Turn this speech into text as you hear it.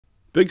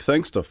Big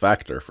thanks to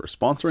Factor for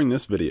sponsoring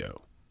this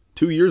video.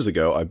 2 years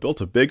ago, I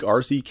built a big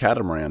RC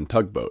catamaran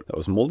tugboat that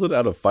was molded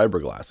out of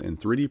fiberglass in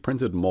 3D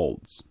printed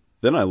molds.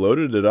 Then I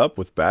loaded it up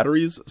with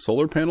batteries,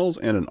 solar panels,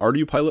 and an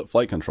RDU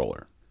flight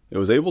controller. It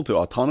was able to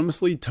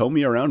autonomously tow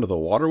me around the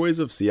waterways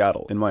of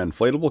Seattle in my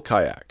inflatable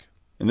kayak.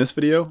 In this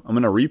video,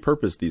 I'm going to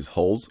repurpose these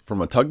hulls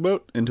from a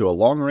tugboat into a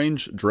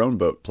long-range drone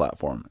boat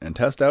platform and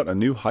test out a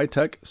new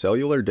high-tech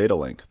cellular data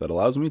link that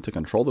allows me to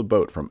control the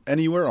boat from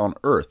anywhere on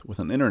Earth with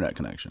an internet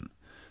connection.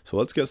 So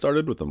let's get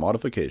started with the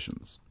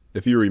modifications.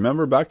 If you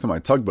remember back to my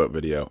tugboat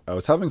video, I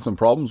was having some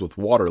problems with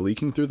water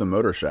leaking through the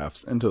motor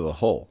shafts into the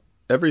hull.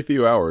 Every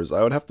few hours,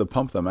 I would have to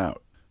pump them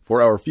out. For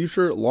our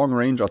future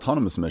long-range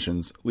autonomous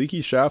missions,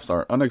 leaky shafts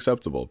are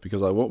unacceptable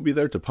because I won't be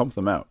there to pump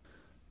them out.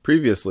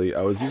 Previously,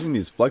 I was using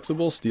these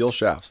flexible steel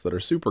shafts that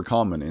are super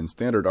common in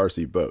standard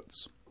RC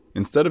boats.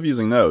 Instead of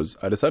using those,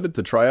 I decided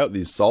to try out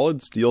these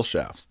solid steel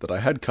shafts that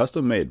I had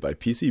custom made by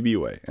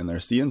PCBWay and their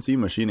CNC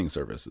machining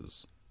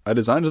services. I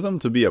designed them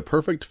to be a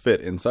perfect fit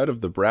inside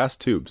of the brass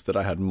tubes that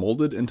I had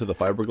molded into the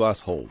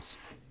fiberglass holes.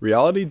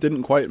 Reality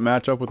didn't quite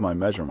match up with my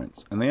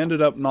measurements, and they ended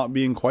up not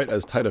being quite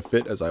as tight a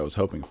fit as I was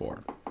hoping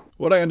for.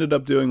 What I ended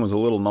up doing was a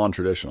little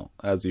non-traditional,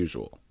 as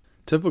usual.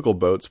 Typical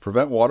boats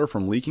prevent water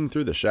from leaking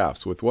through the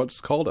shafts with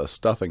what's called a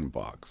stuffing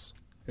box.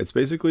 It's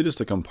basically just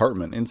a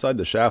compartment inside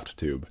the shaft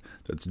tube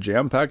that's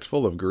jam-packed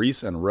full of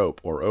grease and rope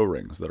or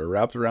O-rings that are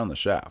wrapped around the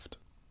shaft.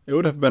 It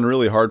would have been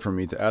really hard for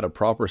me to add a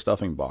proper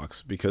stuffing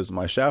box because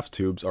my shaft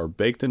tubes are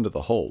baked into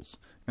the holes,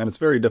 and it's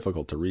very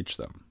difficult to reach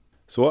them.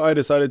 So what I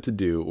decided to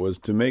do was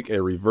to make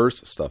a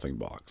reverse stuffing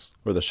box,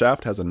 where the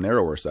shaft has a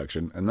narrower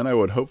section, and then I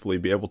would hopefully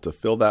be able to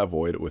fill that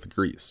void with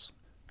grease.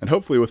 And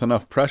hopefully with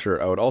enough pressure,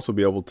 I would also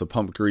be able to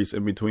pump grease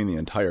in between the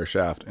entire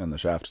shaft and the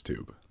shaft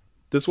tube.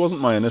 This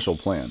wasn't my initial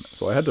plan,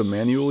 so I had to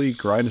manually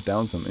grind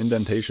down some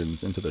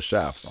indentations into the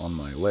shafts on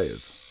my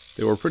lathe.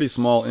 They were pretty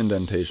small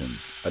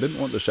indentations. I didn't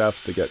want the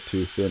shafts to get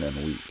too thin and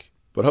weak,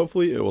 but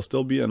hopefully it will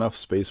still be enough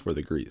space for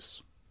the grease.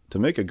 To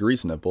make a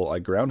grease nipple, I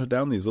ground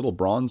down these little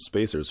bronze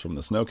spacers from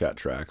the snowcat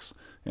tracks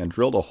and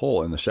drilled a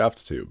hole in the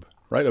shaft tube,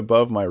 right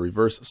above my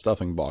reverse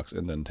stuffing box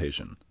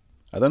indentation.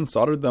 I then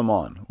soldered them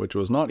on, which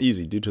was not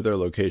easy due to their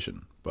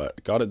location,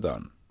 but got it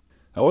done.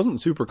 I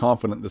wasn't super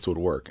confident this would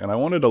work, and I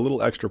wanted a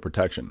little extra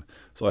protection,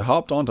 so I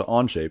hopped onto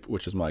Onshape,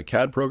 which is my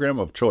CAD program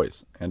of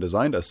choice, and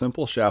designed a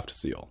simple shaft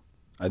seal.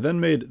 I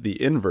then made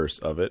the inverse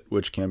of it,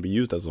 which can be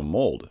used as a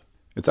mold.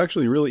 It's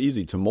actually really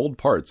easy to mold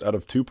parts out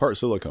of 2-part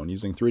silicone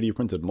using 3D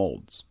printed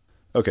molds.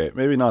 Okay,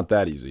 maybe not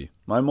that easy.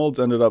 My molds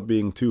ended up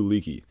being too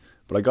leaky,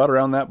 but I got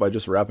around that by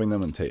just wrapping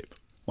them in tape.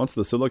 Once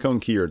the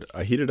silicone cured,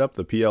 I heated up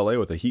the PLA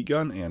with a heat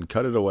gun and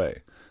cut it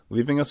away,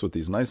 leaving us with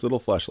these nice little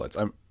fleshlights,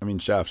 I mean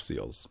shaft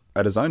seals.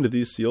 I designed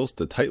these seals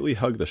to tightly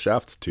hug the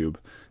shaft tube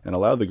and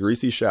allow the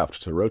greasy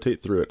shaft to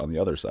rotate through it on the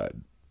other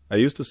side. I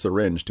used a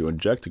syringe to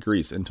inject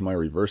grease into my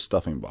reverse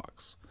stuffing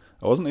box.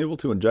 I wasn't able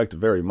to inject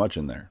very much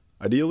in there.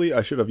 Ideally,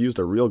 I should have used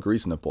a real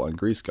grease nipple and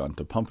grease gun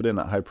to pump it in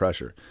at high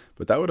pressure,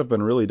 but that would have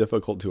been really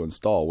difficult to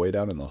install way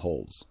down in the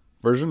holes.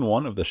 Version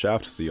 1 of the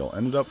shaft seal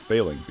ended up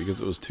failing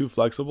because it was too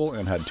flexible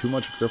and had too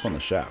much grip on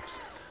the shafts.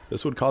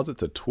 This would cause it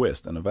to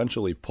twist and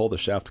eventually pull the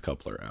shaft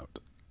coupler out.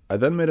 I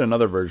then made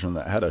another version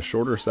that had a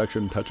shorter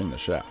section touching the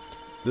shaft.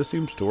 This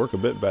seemed to work a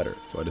bit better,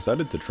 so I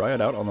decided to try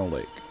it out on the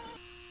lake.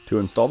 To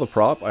install the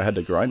prop, I had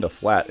to grind a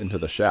flat into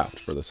the shaft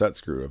for the set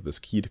screw of this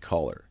keyed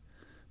collar.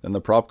 Then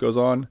the prop goes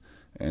on,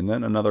 and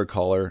then another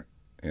collar,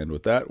 and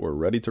with that, we're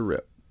ready to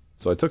rip.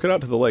 So I took it out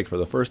to the lake for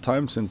the first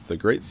time since the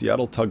Great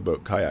Seattle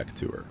Tugboat Kayak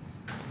Tour.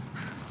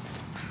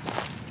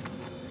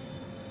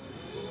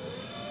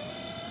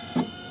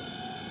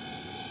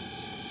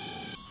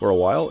 For a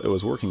while, it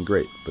was working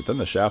great, but then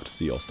the shaft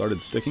seal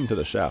started sticking to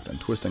the shaft and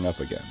twisting up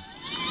again.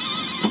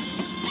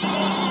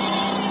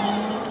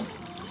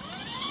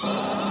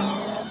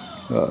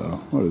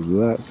 Uh-oh, what is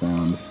that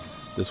sound?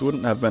 This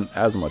wouldn't have been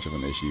as much of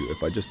an issue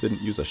if I just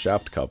didn't use a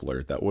shaft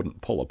coupler that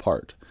wouldn't pull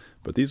apart,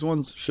 but these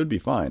ones should be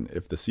fine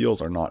if the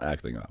seals are not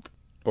acting up,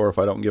 or if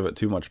I don't give it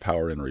too much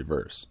power in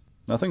reverse.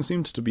 Nothing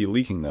seemed to be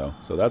leaking though,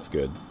 so that's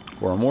good.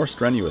 For a more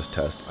strenuous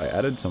test, I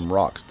added some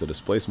rocks to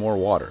displace more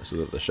water so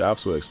that the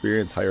shafts would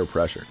experience higher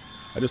pressure.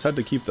 I just had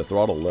to keep the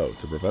throttle low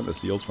to prevent the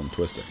seals from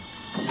twisting.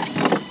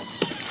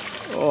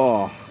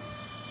 Oh,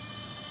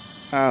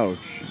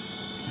 ouch.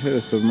 Hit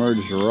a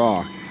submerged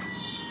rock.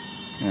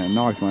 And it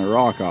knocked my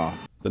rock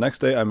off. The next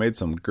day I made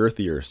some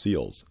girthier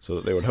seals, so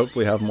that they would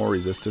hopefully have more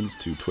resistance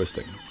to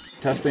twisting.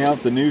 Testing out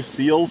the new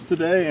seals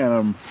today, and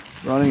I'm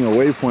running a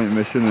waypoint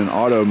mission in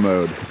auto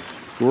mode.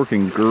 It's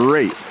working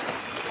great.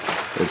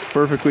 It's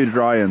perfectly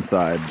dry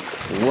inside.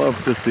 Love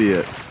to see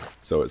it.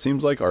 So it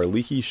seems like our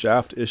leaky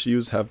shaft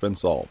issues have been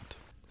solved.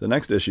 The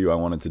next issue I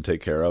wanted to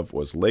take care of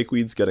was lake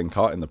weeds getting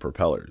caught in the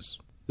propellers.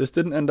 This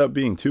didn't end up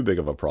being too big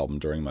of a problem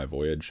during my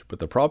voyage, but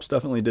the props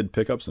definitely did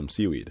pick up some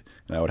seaweed,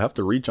 and I would have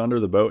to reach under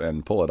the boat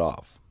and pull it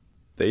off.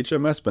 The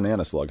HMS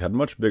Banana Slug had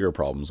much bigger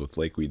problems with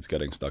lake weeds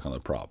getting stuck on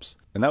the props,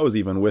 and that was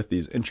even with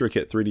these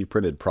intricate 3D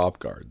printed prop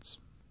guards.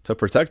 To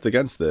protect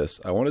against this,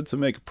 I wanted to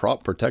make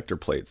prop protector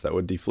plates that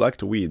would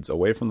deflect weeds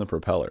away from the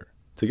propeller.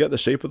 To get the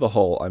shape of the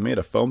hull, I made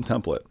a foam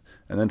template,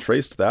 and then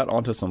traced that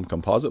onto some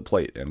composite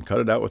plate and cut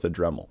it out with a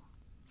Dremel.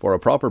 For a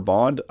proper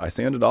bond, I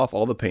sanded off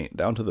all the paint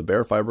down to the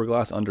bare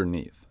fiberglass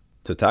underneath.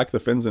 To tack the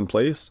fins in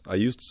place, I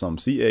used some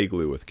CA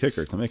glue with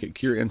Kicker to make it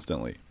cure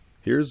instantly.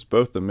 Here's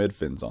both the mid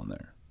fins on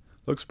there.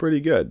 Looks pretty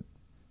good.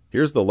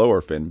 Here's the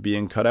lower fin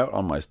being cut out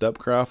on my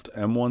Stepcraft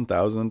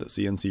M1000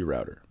 CNC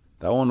router.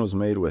 That one was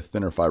made with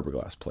thinner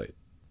fiberglass plate.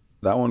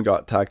 That one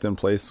got tacked in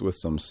place with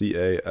some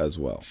CA as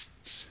well.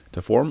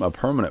 To form a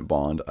permanent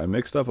bond, I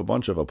mixed up a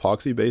bunch of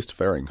epoxy-based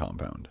fairing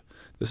compound.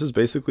 This is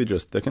basically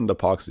just thickened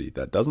epoxy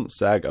that doesn't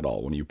sag at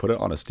all when you put it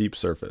on a steep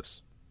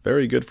surface.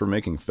 Very good for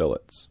making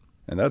fillets.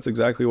 And that's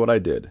exactly what I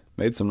did.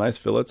 Made some nice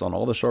fillets on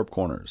all the sharp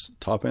corners,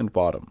 top and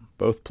bottom,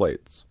 both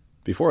plates.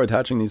 Before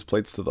attaching these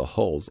plates to the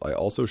hulls, I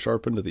also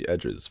sharpened the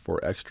edges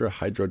for extra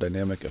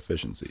hydrodynamic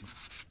efficiency.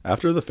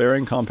 After the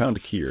fairing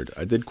compound cured,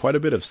 I did quite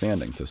a bit of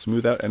sanding to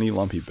smooth out any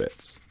lumpy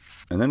bits,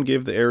 and then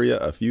gave the area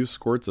a few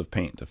squirts of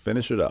paint to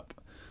finish it up.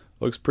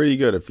 Looks pretty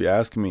good if you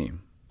ask me.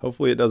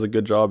 Hopefully it does a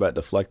good job at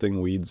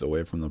deflecting weeds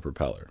away from the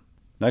propeller.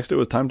 Next it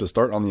was time to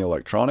start on the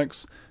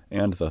electronics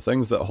and the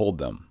things that hold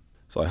them.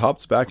 So I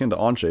hopped back into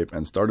Onshape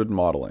and started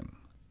modeling.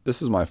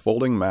 This is my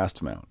folding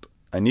mast mount.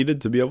 I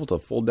needed to be able to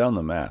fold down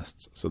the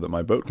masts so that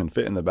my boat can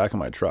fit in the back of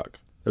my truck.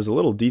 There's a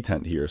little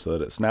detent here so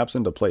that it snaps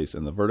into place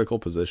in the vertical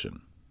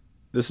position.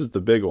 This is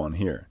the big one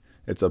here.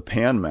 It's a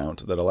pan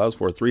mount that allows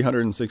for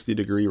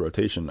 360-degree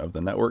rotation of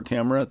the network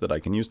camera that I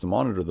can use to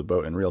monitor the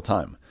boat in real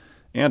time,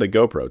 and a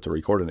GoPro to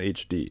record in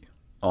HD.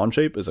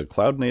 Onshape is a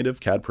cloud-native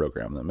CAD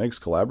program that makes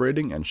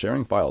collaborating and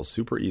sharing files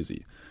super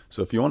easy,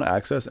 so if you want to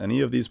access any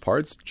of these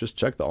parts, just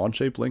check the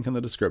Onshape link in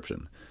the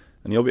description,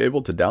 and you'll be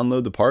able to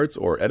download the parts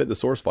or edit the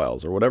source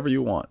files or whatever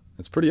you want.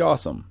 It's pretty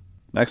awesome.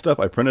 Next up,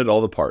 I printed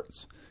all the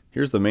parts.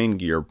 Here's the main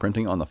gear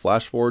printing on the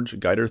FlashForge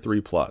Guider 3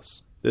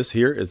 Plus. This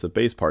here is the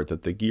base part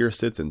that the gear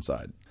sits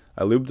inside.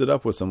 I lubed it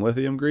up with some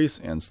lithium grease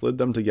and slid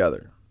them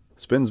together.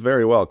 Spins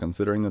very well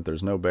considering that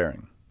there's no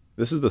bearing.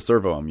 This is the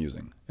servo I'm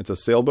using. It's a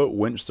sailboat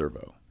winch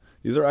servo.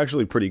 These are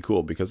actually pretty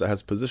cool because it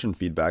has position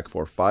feedback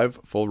for 5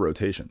 full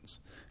rotations.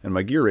 And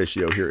my gear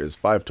ratio here is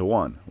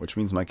 5:1, which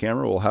means my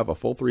camera will have a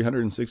full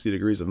 360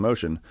 degrees of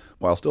motion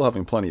while still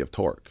having plenty of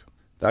torque.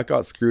 That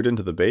got screwed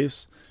into the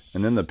base,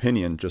 and then the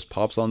pinion just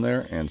pops on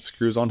there and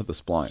screws onto the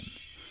spline.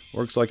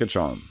 Works like a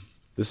charm.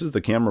 This is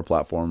the camera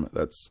platform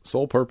that's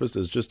sole purpose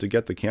is just to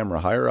get the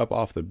camera higher up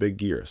off the big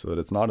gear so that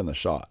it's not in the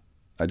shot.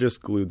 I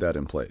just glued that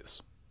in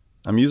place.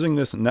 I'm using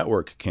this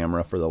network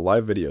camera for the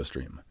live video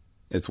stream.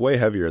 It's way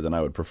heavier than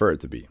I would prefer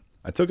it to be.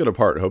 I took it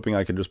apart hoping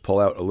I could just pull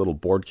out a little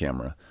board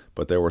camera,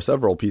 but there were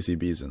several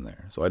PCBs in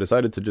there, so I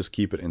decided to just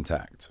keep it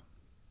intact.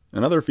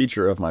 Another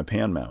feature of my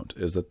pan mount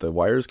is that the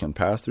wires can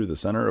pass through the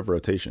center of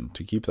rotation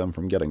to keep them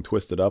from getting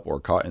twisted up or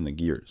caught in the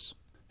gears.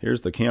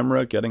 Here's the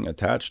camera getting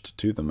attached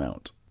to the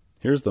mount.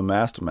 Here's the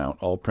mast mount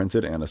all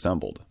printed and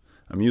assembled.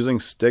 I'm using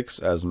sticks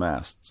as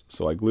masts,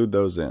 so I glued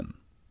those in.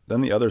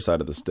 Then the other side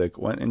of the stick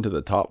went into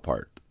the top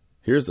part.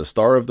 Here's the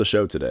star of the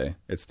show today.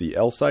 It's the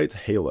L-Sight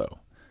Halo.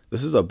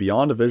 This is a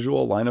beyond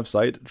visual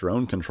line-of-sight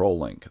drone control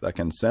link that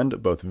can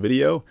send both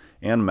video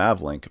and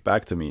MAVLink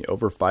back to me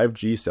over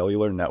 5G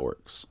cellular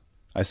networks.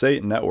 I say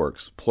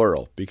networks,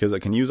 plural, because it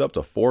can use up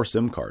to 4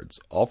 SIM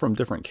cards, all from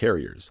different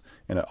carriers,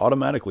 and it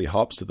automatically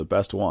hops to the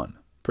best one.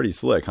 Pretty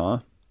slick, huh?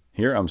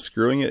 Here I'm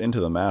screwing it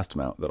into the mast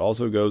mount that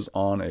also goes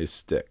on a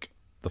stick.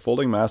 The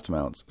folding mast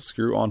mounts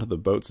screw onto the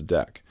boat's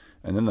deck,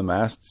 and then the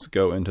masts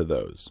go into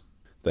those.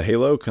 The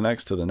Halo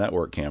connects to the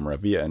network camera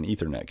via an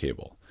Ethernet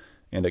cable,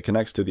 and it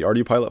connects to the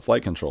RD-Pilot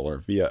flight controller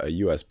via a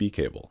USB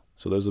cable,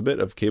 so there's a bit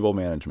of cable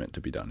management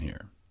to be done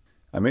here.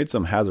 I made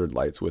some hazard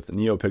lights with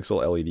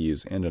NeoPixel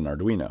LEDs and an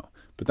Arduino,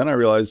 but then I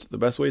realized the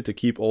best way to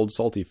keep old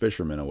salty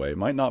fishermen away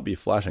might not be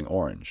flashing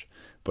orange,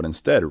 but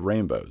instead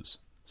rainbows,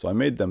 so I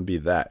made them be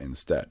that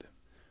instead.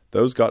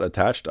 Those got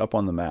attached up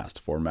on the mast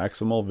for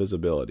maximal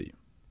visibility.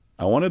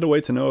 I wanted a way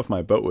to know if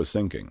my boat was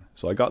sinking,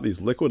 so I got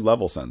these liquid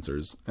level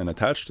sensors and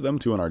attached them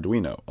to an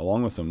Arduino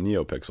along with some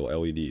NeoPixel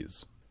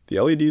LEDs. The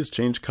LEDs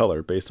change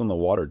color based on the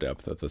water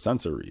depth that the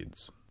sensor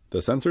reads. The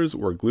sensors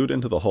were glued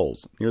into the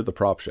holes near the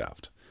prop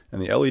shaft,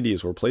 and the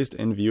LEDs were placed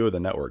in view of the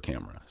network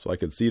camera so I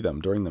could see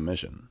them during the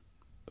mission.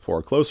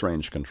 For close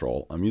range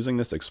control, I'm using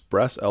this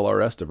Express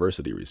LRS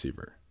diversity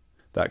receiver.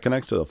 That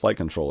connects to the flight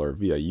controller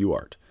via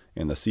UART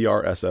and the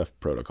CRSF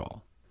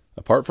protocol.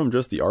 Apart from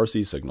just the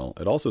RC signal,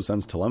 it also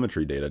sends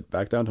telemetry data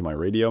back down to my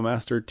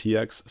Radiomaster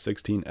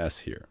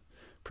TX16S here.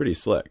 Pretty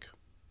slick.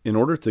 In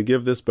order to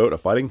give this boat a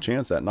fighting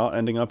chance at not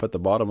ending up at the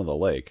bottom of the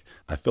lake,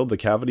 I filled the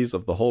cavities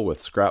of the hull with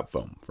scrap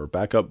foam for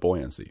backup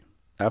buoyancy.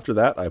 After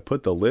that, I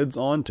put the lids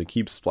on to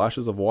keep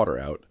splashes of water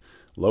out,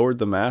 lowered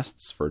the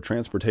masts for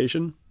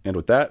transportation, and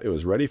with that, it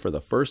was ready for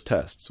the first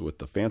tests with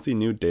the fancy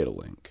new data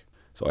link.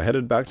 So I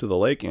headed back to the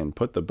lake and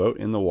put the boat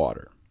in the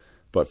water.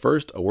 But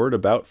first, a word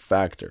about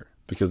Factor,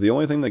 because the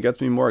only thing that gets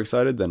me more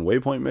excited than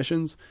waypoint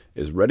missions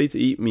is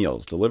ready-to-eat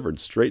meals delivered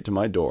straight to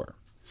my door.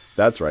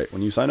 That's right,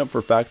 when you sign up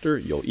for Factor,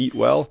 you'll eat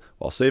well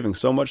while saving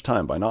so much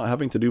time by not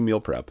having to do meal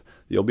prep that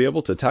you'll be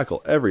able to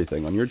tackle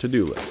everything on your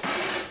to-do list.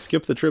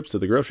 skip the trips to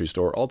the grocery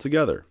store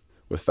altogether.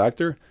 With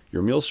Factor,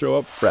 your meals show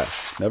up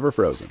fresh, never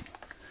frozen.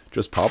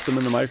 Just pop them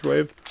in the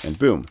microwave, and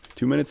boom,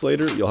 2 minutes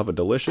later, you'll have a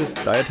delicious,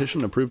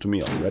 dietitian-approved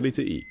meal ready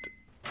to eat.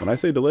 When I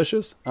say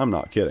delicious, I'm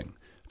not kidding.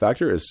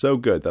 Factor is so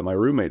good that my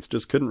roommates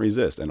just couldn't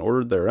resist and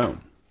ordered their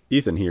own.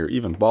 Ethan here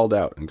even balled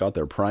out and got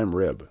their prime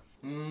rib.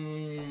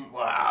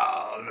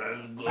 Wow,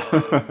 that's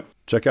good.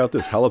 Check out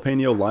this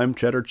jalapeno lime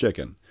cheddar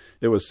chicken.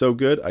 It was so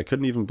good, I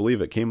couldn't even believe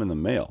it came in the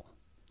mail.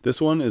 This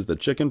one is the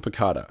chicken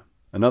piccata,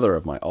 another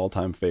of my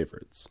all-time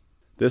favorites.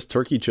 This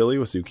turkey chili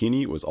with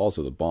zucchini was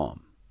also the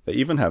bomb. They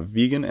even have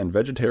vegan and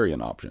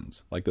vegetarian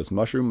options, like this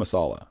mushroom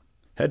masala.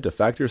 Head to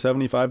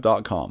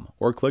factor75.com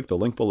or click the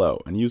link below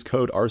and use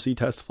code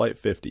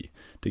rctestflight50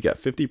 to get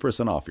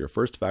 50% off your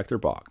first Factor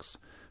box.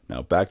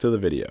 Now back to the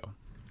video.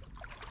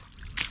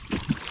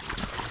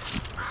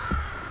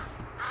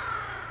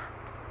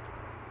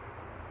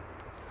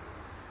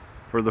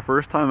 For the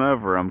first time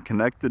ever, I'm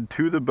connected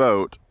to the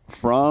boat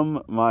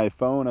from my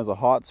phone as a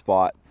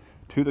hotspot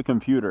to the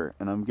computer,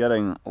 and I'm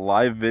getting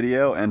live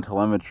video and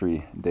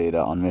telemetry data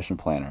on Mission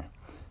Planner.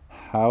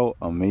 How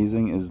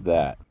amazing is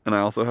that? And I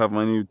also have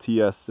my new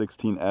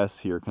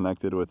TS16S here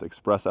connected with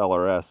Express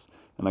LRS,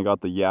 and I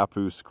got the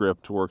Yapu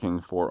script working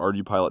for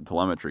RD-Pilot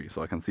telemetry,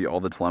 so I can see all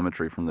the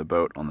telemetry from the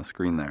boat on the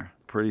screen there.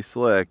 Pretty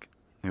slick.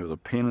 It was a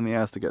pain in the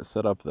ass to get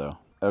set up though.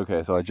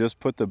 Okay, so I just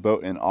put the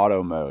boat in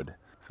auto mode.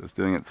 So it's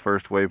doing its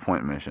first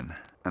waypoint mission,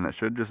 and it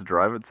should just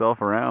drive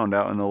itself around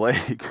out in the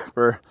lake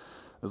for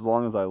as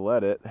long as I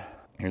let it.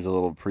 Here's a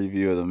little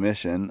preview of the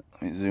mission.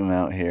 Let me zoom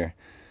out here.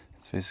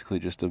 It's basically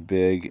just a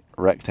big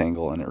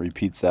rectangle, and it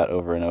repeats that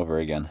over and over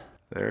again.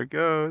 There it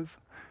goes.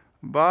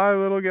 Bye,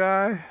 little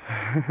guy.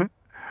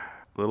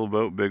 Little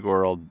boat, big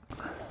world.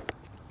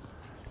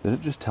 Did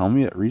it just tell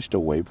me it reached a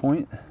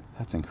waypoint?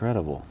 That's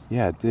incredible.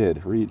 Yeah, it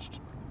did. Reached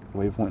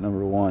waypoint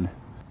number 1.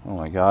 Oh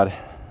my God.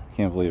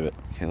 Can't believe it.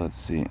 Okay, let's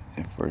see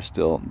if we're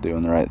still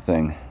doing the right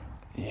thing.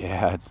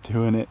 Yeah, it's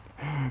doing it.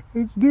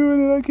 It's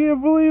doing it. I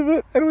can't believe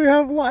it. And we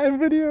have live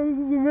video. This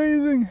is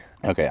amazing.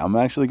 Okay, I'm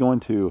actually going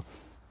to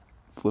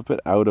flip it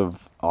out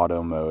of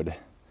auto mode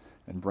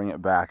and bring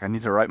it back. I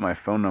need to write my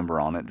phone number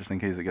on it just in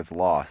case it gets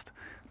lost.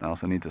 I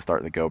also need to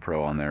start the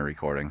GoPro on there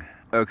recording.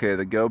 Okay,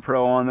 the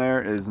GoPro on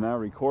there is now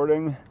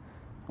recording.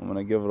 I'm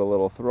gonna give it a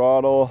little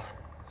throttle,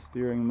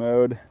 steering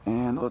mode,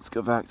 and let's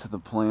go back to the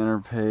planner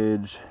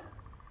page.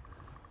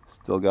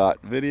 Still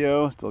got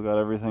video, still got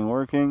everything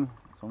working.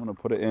 So I'm gonna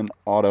put it in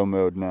auto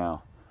mode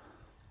now.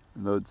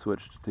 Mode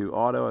switched to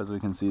auto, as we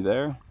can see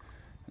there,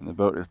 and the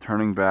boat is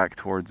turning back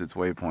towards its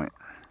waypoint.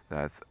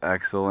 That's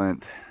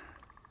excellent.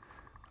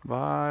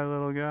 Bye,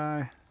 little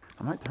guy.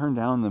 I might turn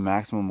down the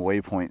maximum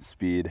waypoint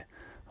speed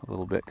a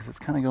little bit because it's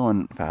kind of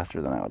going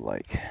faster than I would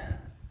like.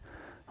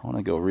 I want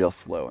to go real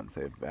slow and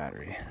save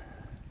battery.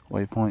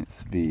 Waypoint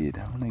speed.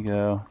 I'm going to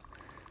go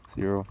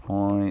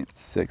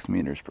 0.6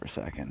 meters per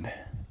second.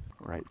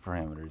 Right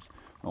parameters.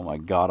 Oh my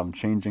God, I'm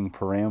changing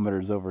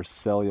parameters over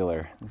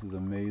cellular. This is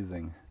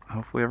amazing.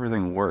 Hopefully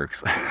everything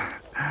works.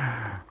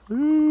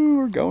 Ooh,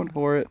 we're going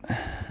for it.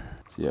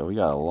 So yeah, we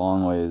got a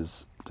long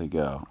ways to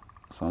go.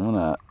 So I'm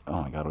gonna,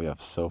 oh my God, we have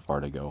so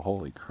far to go.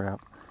 Holy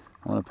crap.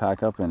 I'm gonna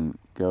pack up and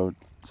go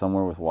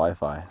somewhere with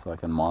Wi-Fi so I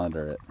can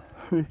monitor it.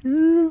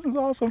 This is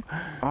awesome.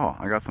 Oh,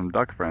 I got some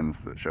duck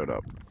friends that showed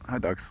up. Hi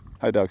ducks.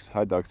 Hi ducks,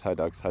 hi ducks, hi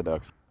ducks, hi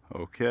ducks.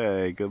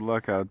 Okay, good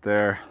luck out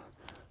there.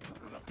 I'm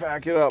gonna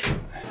pack it up.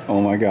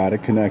 Oh my God,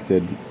 it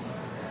connected.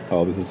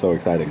 Oh, this is so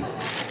exciting.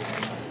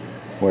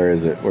 Where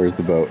is it? Where's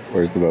the boat?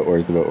 Where's the boat?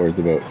 Where's the boat? Where's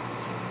the boat?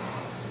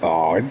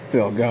 Oh, it's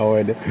still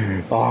going.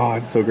 Oh,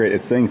 it's so great.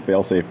 It's saying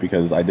failsafe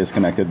because I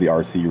disconnected the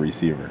RC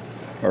receiver,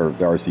 or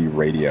the RC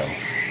radio.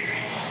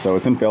 So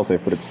it's in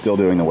failsafe, but it's still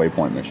doing the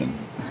waypoint mission.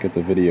 Let's get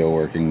the video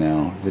working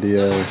now.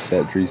 Video,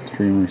 set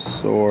streamer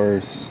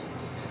source.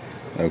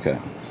 Okay,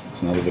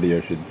 so now the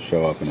video should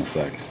show up in a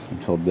sec.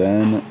 Until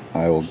then,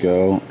 I will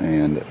go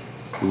and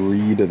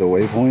read the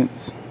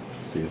waypoints.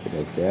 Let's see if it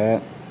does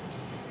that.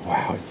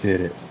 Wow, it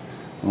did it.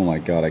 Oh my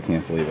God, I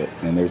can't believe it.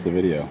 And there's the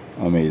video.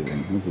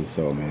 Amazing. This is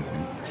so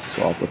amazing.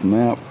 Swap with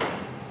map.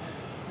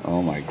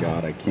 Oh my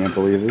God, I can't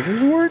believe this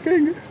is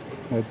working.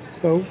 That's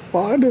so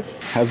fun.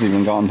 Hasn't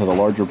even gotten to the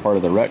larger part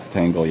of the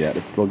rectangle yet.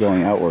 It's still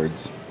going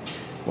outwards.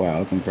 Wow,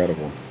 that's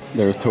incredible.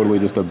 There's totally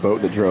just a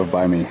boat that drove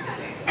by me.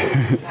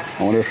 I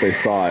wonder if they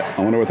saw it.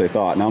 I wonder what they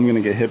thought. Now I'm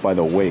gonna get hit by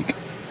the wake.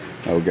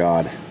 Oh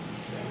God.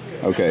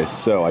 Okay,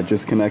 so I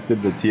just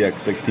connected the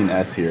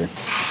TX16S here.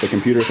 The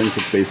computer thinks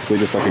it's basically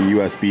just like a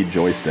USB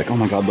joystick. Oh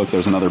my God, look,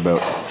 there's another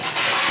boat.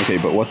 Okay,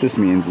 but what this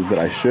means is that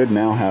I should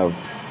now have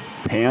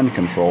pan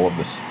control of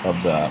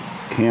the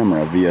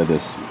camera via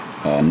this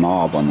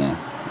knob on the,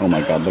 oh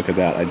my God, look at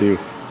that, I do.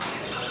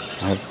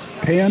 I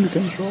have pan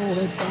control,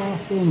 that's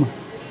awesome.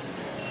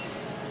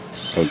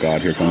 Oh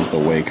God, here comes the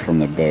wake from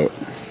the boat.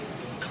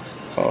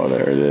 Oh,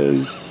 there it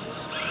is.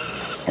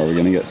 Are we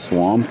gonna get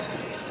swamped?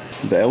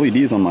 The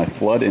LEDs on my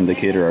flood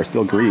indicator are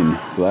still green,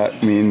 so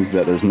that means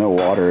that there's no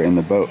water in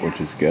the boat, which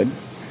is good.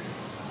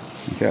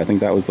 Okay, I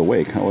think that was the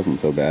wake. That wasn't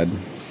so bad.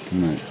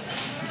 I'm gonna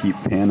keep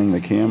panning the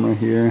camera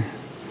here.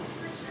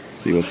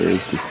 See what there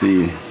is to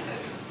see.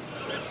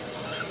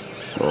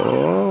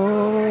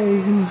 Oh,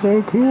 this is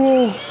so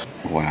cool.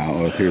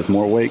 Wow, here's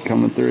more wake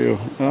coming through.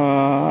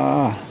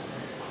 I'm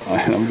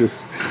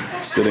just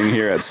sitting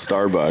here at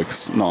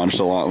Starbucks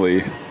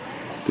nonchalantly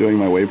doing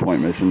my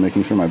waypoint mission,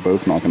 making sure my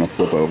boat's not going to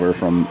flip over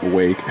from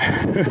wake.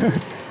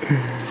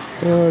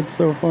 Oh, it's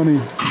so funny.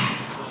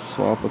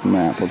 Swap with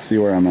map. Let's see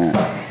where I'm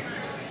at.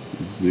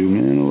 Zoom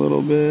in a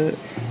little bit.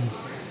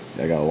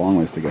 Yeah, I got a long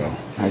ways to go.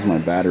 How's my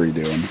battery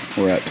doing?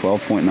 We're at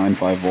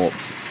 12.95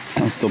 volts.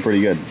 That's still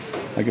pretty good.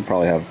 I could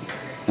probably have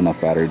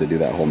enough battery to do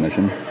that whole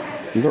mission.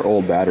 These are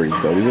old batteries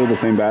though. These are the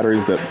same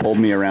batteries that pulled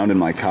me around in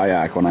my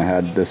kayak when I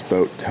had this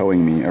boat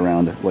towing me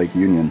around Lake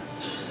Union.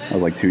 That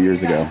was like 2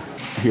 years ago.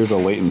 Here's a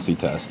latency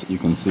test. You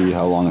can see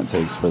how long it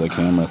takes for the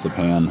camera to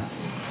pan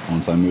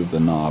once I move the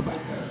knob.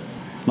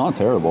 It's not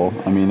terrible.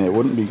 I mean, it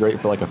wouldn't be great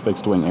for like a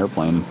fixed wing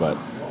airplane, but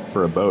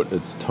for a boat,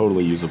 it's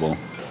totally usable.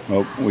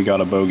 Oh, we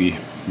got a bogey.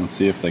 Let's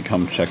see if they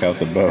come check out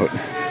the boat.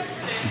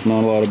 There's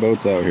not a lot of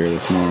boats out here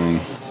this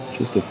morning.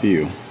 Just a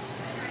few.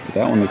 But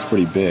that one looks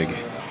pretty big.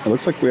 It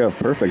looks like we have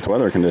perfect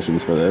weather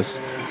conditions for this.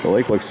 The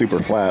lake looks super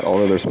flat,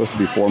 although there's supposed to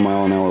be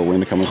 4-mile-an-hour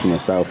wind coming from the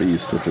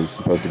southeast, which is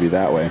supposed to be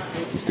that way.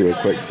 Let's do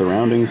a quick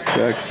surroundings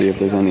check, see if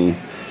there's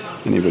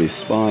anybody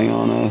spying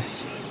on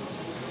us.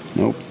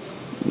 Nope.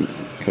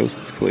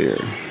 Coast is clear.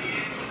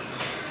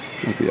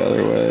 Not the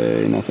other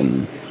way,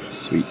 nothing.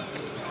 Sweet.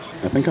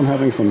 I think I'm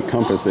having some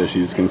compass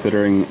issues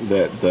considering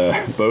that the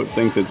boat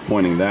thinks it's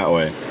pointing that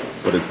way,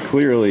 but it's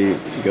clearly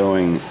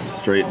going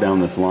straight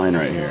down this line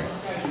right here.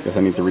 Guess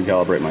I need to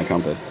recalibrate my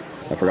compass.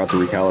 I forgot to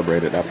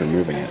recalibrate it after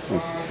moving it.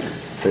 That's a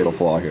fatal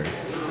flaw here.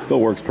 It still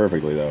works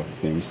perfectly though, it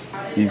seems.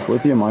 These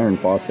lithium iron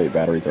phosphate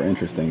batteries are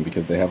interesting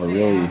because they have a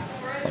really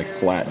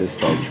flat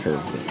discharge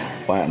curve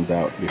that flattens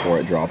out before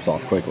it drops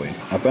off quickly.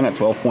 I've been at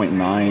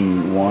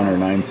 12.91 or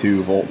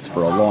 92 volts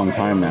for a long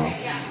time now.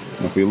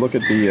 And if we look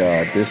at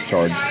the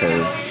discharge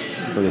curve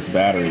for this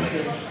battery,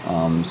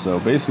 so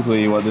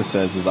basically what this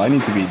says is I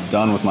need to be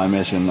done with my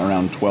mission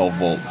around 12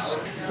 volts.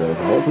 So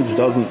the voltage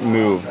doesn't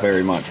move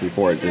very much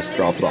before it just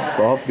drops off,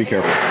 so I'll have to be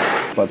careful.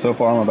 But so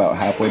far I'm about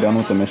halfway done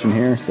with the mission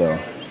here, so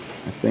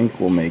I think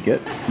we'll make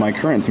it. My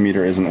currents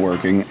meter isn't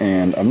working,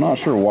 and I'm not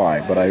sure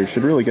why, but I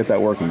should really get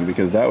that working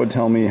because that would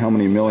tell me how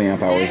many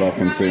milliamp hours I've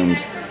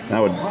consumed. That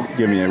would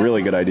give me a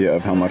really good idea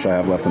of how much I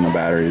have left in the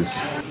batteries.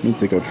 I need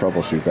to go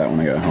troubleshoot that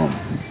when I get home.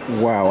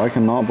 Wow, I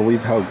cannot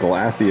believe how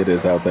glassy it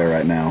is out there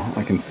right now.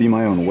 I can see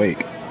my own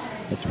wake.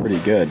 That's pretty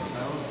good,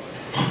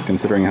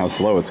 considering how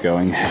slow it's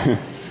going.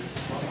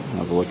 Let's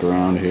have a look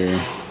around here.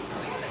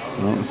 I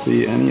don't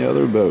see any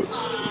other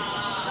boats.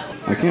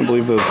 I can't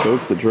believe those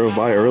boats that drove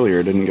by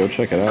earlier didn't go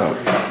check it out.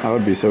 I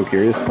would be so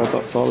curious if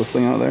I saw this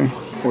thing out there.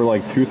 We're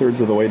like 2/3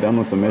 of the way done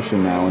with the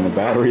mission now, and the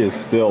battery is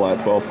still at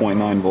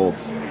 12.9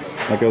 volts.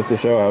 That goes to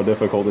show how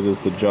difficult it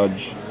is to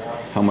judge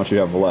how much you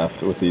have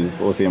left with these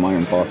lithium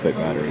iron phosphate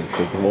batteries,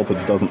 because the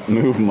voltage doesn't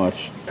move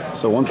much.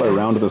 So once I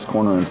round this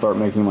corner and start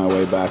making my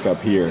way back up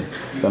here,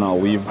 then I'll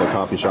leave the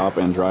coffee shop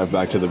and drive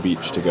back to the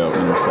beach to go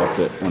intercept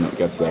it when it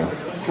gets there.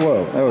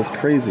 Whoa, that was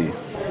crazy.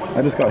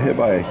 I just got hit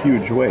by a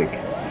huge wake.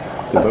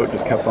 The boat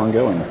just kept on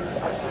going.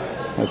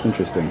 That's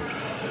interesting.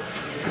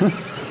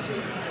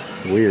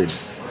 Weird.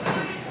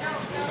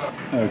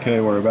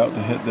 Okay, we're about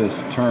to hit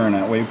this turn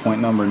at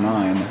waypoint number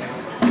 9.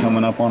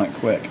 Coming up on it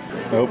quick.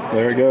 Oh,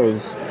 there it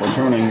goes. We're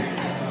turning.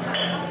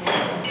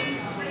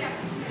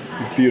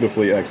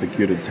 Beautifully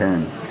executed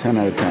turn. 10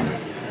 out of 10.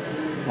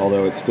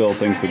 Although it still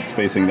thinks it's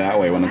facing that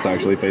way when it's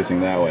actually facing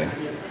that way.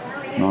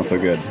 Not so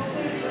good.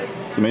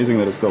 It's amazing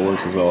that it still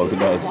works as well as it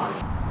does.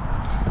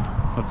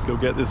 Let's go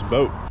get this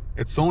boat.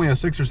 It's only a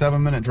 6 or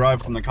 7 minute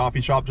drive from the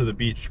coffee shop to the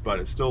beach, but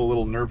it's still a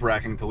little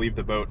nerve-wracking to leave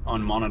the boat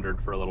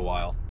unmonitored for a little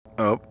while.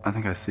 Oh, I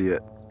think I see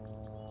it.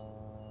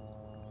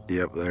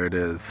 Yep, there it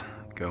is,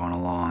 going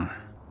along.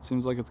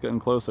 Seems like it's getting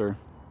closer.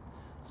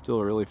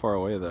 Still really far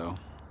away though.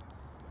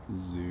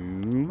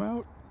 Zoom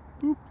out.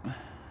 Boop.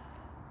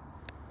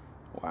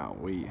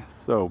 Wowee,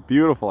 so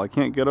beautiful. I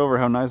can't get over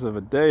how nice of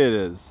a day it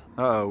is.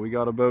 Uh-oh, we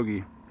got a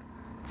bogey.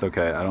 It's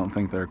okay, I don't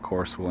think their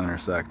course will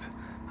intersect.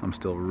 I'm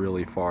still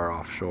really far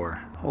offshore.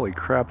 Holy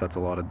crap, that's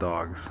a lot of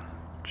dogs.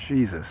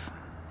 Jesus.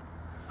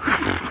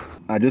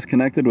 I just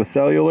connected with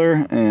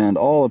Cellular and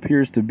all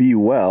appears to be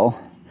well.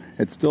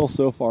 It's still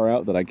so far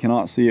out that I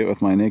cannot see it with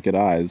my naked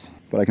eyes,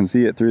 but I can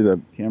see it through the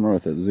camera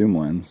with a zoom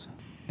lens.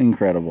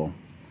 Incredible.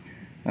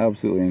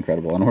 Absolutely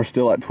incredible. And we're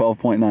still at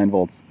 12.9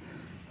 volts.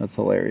 That's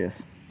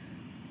hilarious.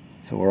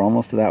 So we're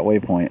almost to that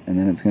waypoint, and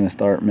then it's going to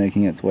start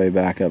making its way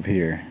back up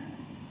here.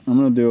 I'm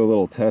going to do a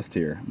little test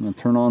here. I'm going to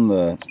turn on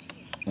the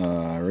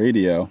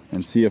radio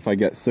and see if I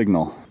get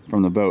signal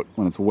from the boat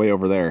when it's way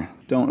over there.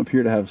 Don't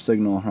appear to have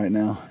signal right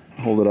now.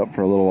 Hold it up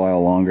for a little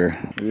while longer.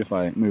 Maybe if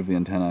I move the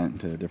antenna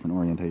into a different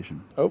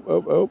orientation.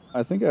 Oh,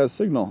 I think it has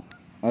signal.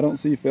 I don't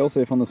see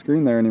failsafe on the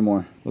screen there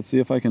anymore. Let's see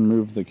if I can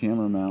move the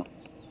camera mount.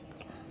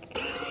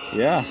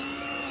 Yeah.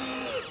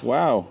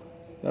 Wow.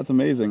 That's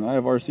amazing. I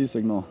have RC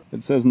signal.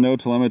 It says no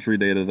telemetry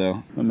data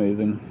though.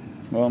 Amazing.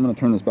 Well, I'm gonna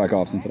turn this back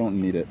off since I don't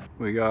need it.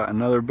 We got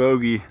another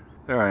bogey.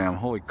 There I am.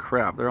 Holy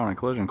crap, they're on a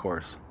collision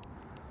course.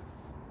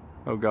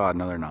 Oh god,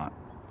 no they're not.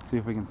 Let's see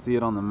if we can see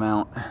it on the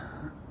mount.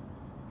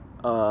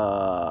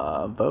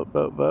 Boat.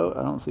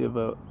 I don't see a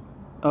boat.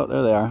 Oh,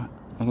 there they are.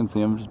 I can see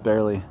them just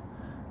barely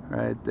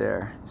right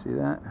there. You see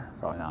that?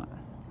 Probably not.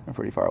 They're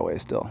pretty far away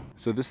still.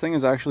 So this thing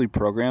is actually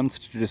programmed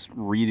to just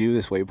redo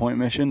this waypoint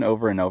mission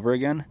over and over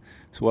again.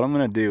 So what I'm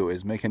gonna do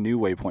is make a new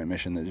waypoint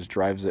mission that just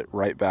drives it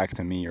right back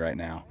to me right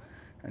now,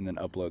 and then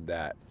upload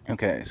that.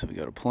 Okay, so we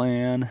go to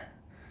plan,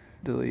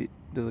 delete.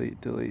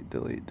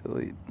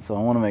 So I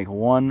wanna make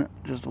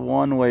just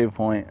one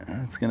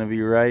waypoint. It's gonna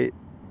be right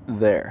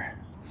there.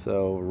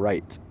 So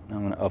right,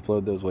 I'm gonna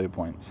upload those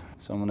waypoints.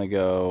 So I'm gonna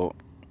go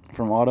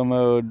from auto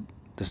mode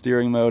to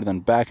steering mode, then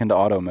back into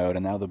auto mode,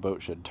 and now the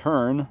boat should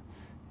turn.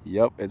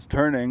 Yep, it's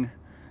turning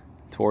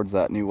towards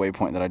that new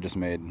waypoint that I just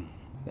made.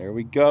 There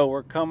we go,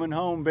 we're coming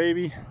home,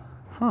 baby.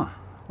 Huh,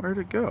 where'd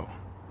it go?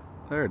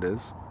 There it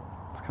is.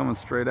 It's coming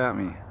straight at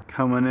me.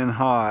 Coming in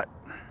hot,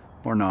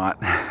 or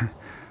not.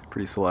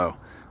 Pretty slow.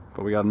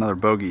 But we got another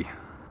bogey,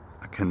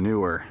 a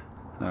canoer.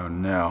 Oh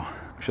no.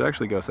 We should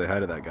actually go say hi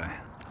to that guy.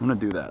 I'm gonna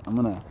do that. I'm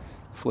gonna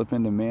flip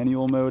into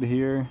manual mode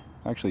here.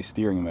 Actually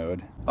steering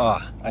mode.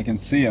 I can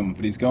see him,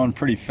 but he's going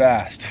pretty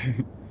fast.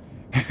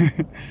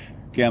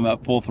 Okay, I'm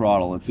at full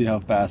throttle. Let's see how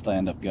fast I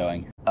end up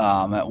going.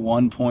 I'm at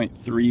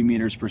 1.3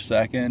 meters per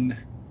second.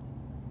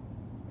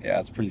 Yeah,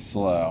 it's pretty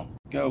slow.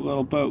 Go,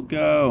 little boat,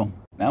 go.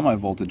 Now my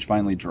voltage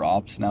finally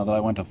dropped. Now that I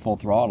went to full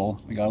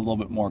throttle, we got a little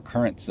bit more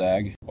current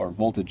sag, or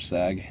voltage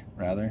sag,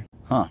 rather.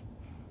 Huh.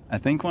 I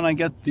think when I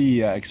get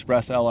the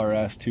Express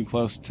LRS too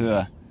close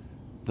to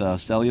the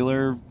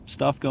cellular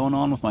stuff going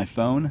on with my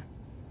phone,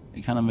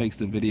 it kind of makes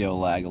the video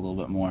lag a little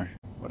bit more.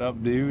 What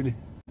up, dude?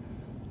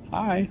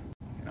 Hi.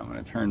 I'm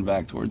gonna turn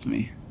back towards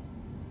me.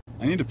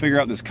 I need to figure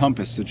out this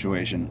compass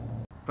situation.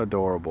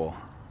 Adorable.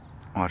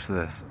 Watch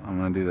this. I'm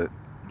gonna do the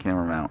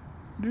camera mount.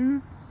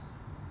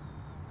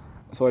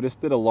 So I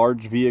just did a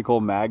large vehicle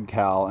mag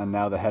cal, and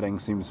now the heading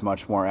seems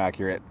much more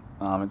accurate.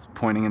 It's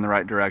pointing in the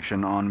right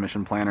direction on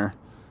Mission Planner.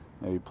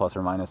 Maybe plus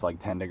or minus like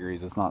 10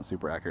 degrees. It's not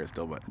super accurate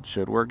still, but it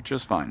should work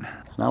just fine.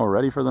 So now we're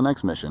ready for the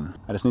next mission.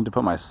 I just need to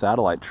put my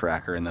satellite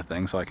tracker in the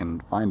thing so I can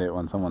find it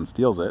when someone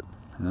steals it,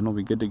 and then we'll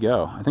be good to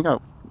go. I think I'm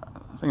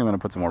gonna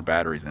put some more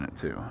batteries in it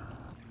too.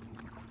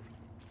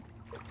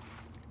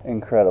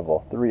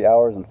 Incredible, 3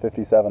 hours and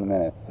 57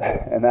 minutes.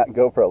 And that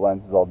GoPro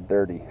lens is all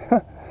dirty.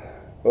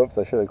 Whoops,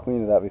 I should have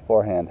cleaned that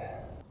beforehand.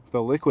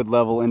 The liquid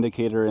level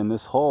indicator in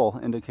this hole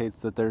indicates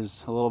that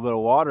there's a little bit of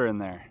water in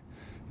there.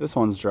 This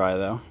one's dry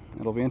though.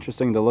 It'll be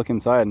interesting to look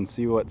inside and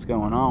see what's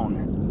going on.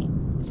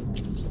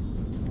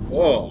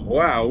 Whoa,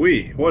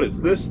 wowee, what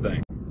is this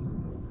thing?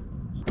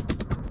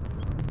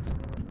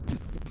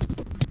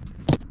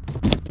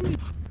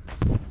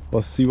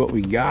 Let's see what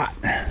we got.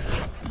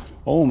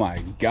 Oh my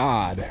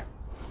God.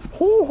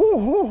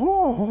 Wowee.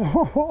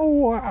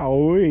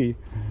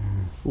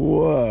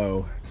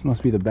 Whoa. This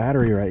must be the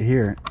battery right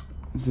here.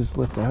 Does this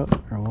lift out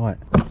or what?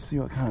 Let's see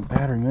what kind of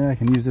battery. Maybe I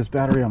can use this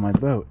battery on my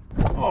boat.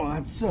 Oh,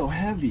 that's so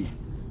heavy.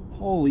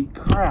 Holy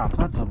crap,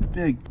 that's a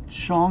big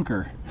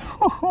chonker.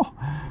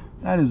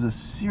 That is a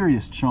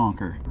serious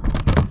chonker.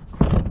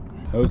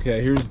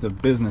 Okay, here's the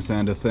business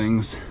end of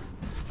things.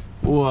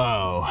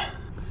 Whoa.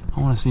 I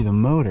want to see the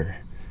motor.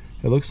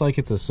 It looks like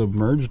it's a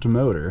submerged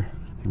motor.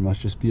 There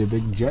must just be a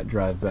big jet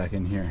drive back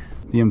in here.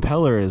 The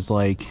impeller is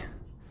like,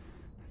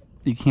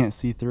 you can't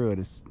see through it.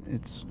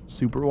 It's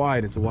super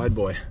wide. It's a wide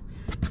boy.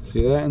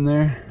 See that in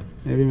there?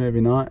 Maybe,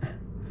 maybe not.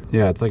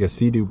 Yeah, it's like a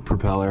Sea-Doo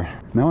propeller.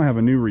 Now I have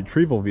a new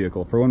retrieval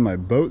vehicle for when my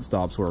boat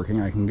stops working.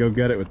 I can go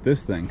get it with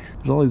this thing.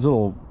 There's all these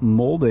little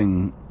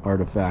molding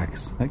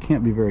artifacts. That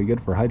can't be very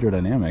good for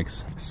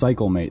hydrodynamics.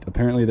 CycleMate.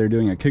 Apparently they're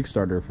doing a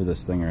Kickstarter for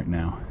this thing right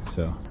now.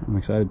 So I'm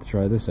excited to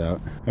try this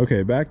out.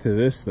 Okay, back to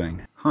this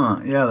thing. Huh,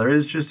 yeah, there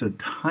is just a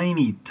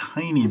tiny,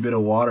 tiny bit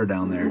of water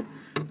down there.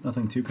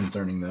 Nothing too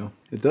concerning though.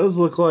 It does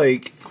look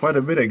like quite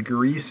a bit of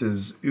grease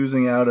is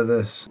oozing out of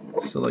this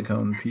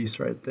silicone piece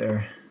right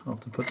there. I'll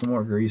have to put some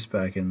more grease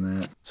back in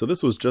that. So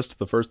this was just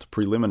the first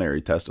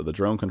preliminary test of the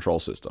drone control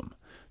system.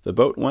 The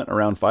boat went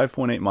around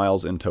 5.8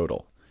 miles in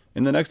total.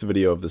 In the next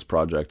video of this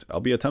project, I'll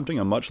be attempting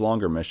a much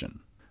longer mission.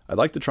 I'd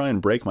like to try and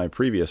break my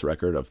previous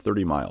record of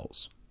 30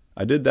 miles.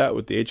 I did that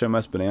with the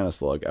HMS Banana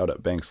Slug out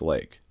at Banks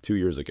Lake 2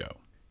 years ago.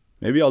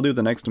 Maybe I'll do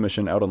the next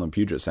mission out on the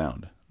Puget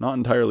Sound. Not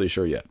entirely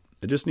sure yet.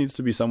 It just needs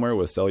to be somewhere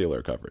with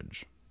cellular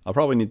coverage. I'll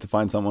probably need to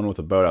find someone with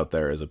a boat out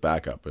there as a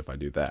backup if I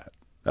do that.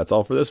 That's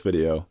all for this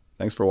video.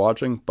 Thanks for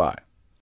watching. Bye.